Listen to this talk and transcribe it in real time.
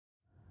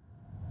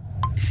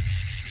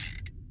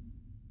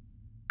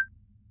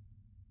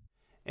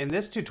In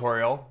this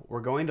tutorial,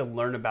 we're going to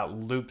learn about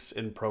loops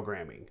in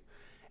programming.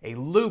 A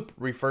loop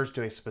refers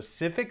to a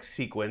specific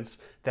sequence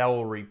that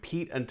will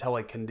repeat until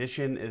a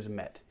condition is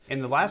met. In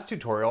the last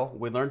tutorial,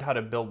 we learned how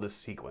to build this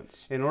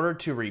sequence. In order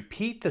to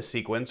repeat the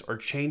sequence or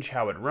change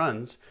how it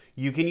runs,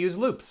 you can use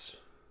loops.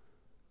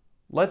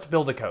 Let's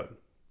build a code.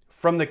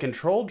 From the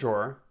control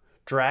drawer,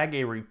 drag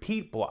a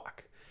repeat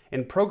block.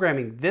 In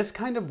programming, this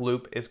kind of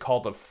loop is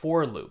called a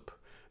for loop,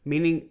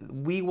 meaning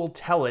we will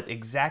tell it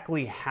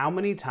exactly how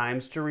many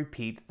times to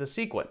repeat the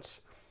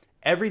sequence.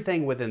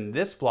 Everything within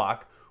this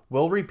block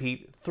will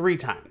repeat 3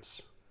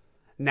 times.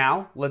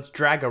 Now, let's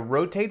drag a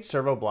rotate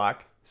servo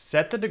block,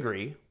 set the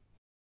degree,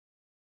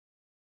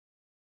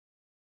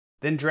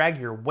 then drag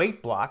your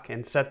wait block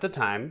and set the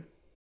time,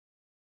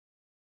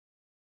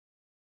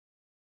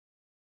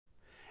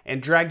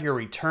 and drag your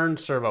return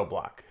servo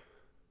block.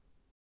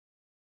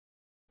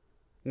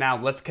 Now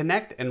let's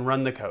connect and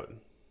run the code.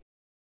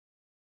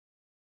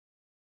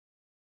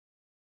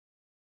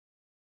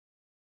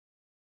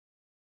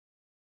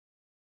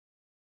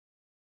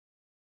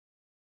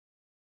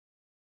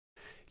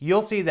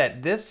 You'll see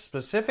that this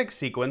specific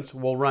sequence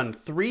will run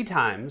 3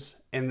 times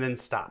and then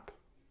stop.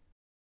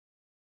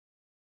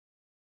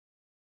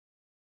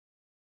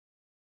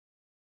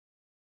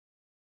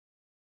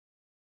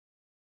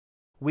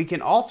 We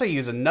can also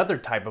use another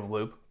type of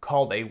loop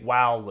called a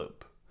while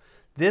loop.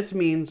 This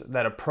means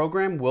that a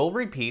program will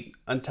repeat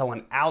until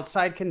an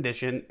outside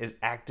condition is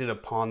acted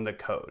upon the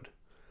code.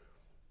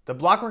 The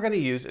block we're going to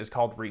use is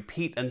called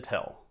repeat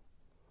until.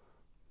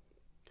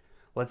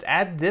 Let's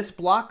add this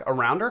block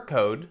around our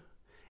code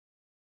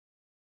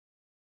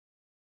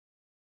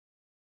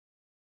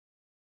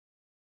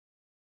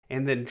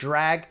and then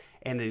drag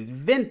an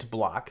event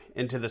block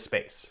into the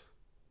space.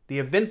 The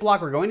event block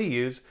we're going to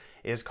use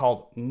is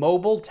called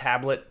mobile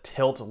tablet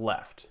tilt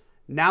left.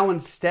 Now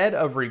instead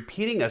of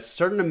repeating a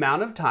certain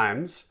amount of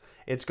times,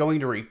 it's going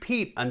to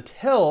repeat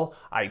until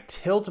I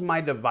tilt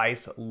my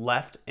device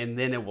left and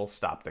then it will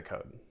stop the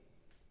code.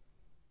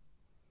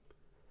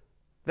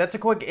 That's a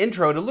quick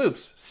intro to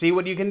loops. See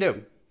what you can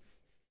do.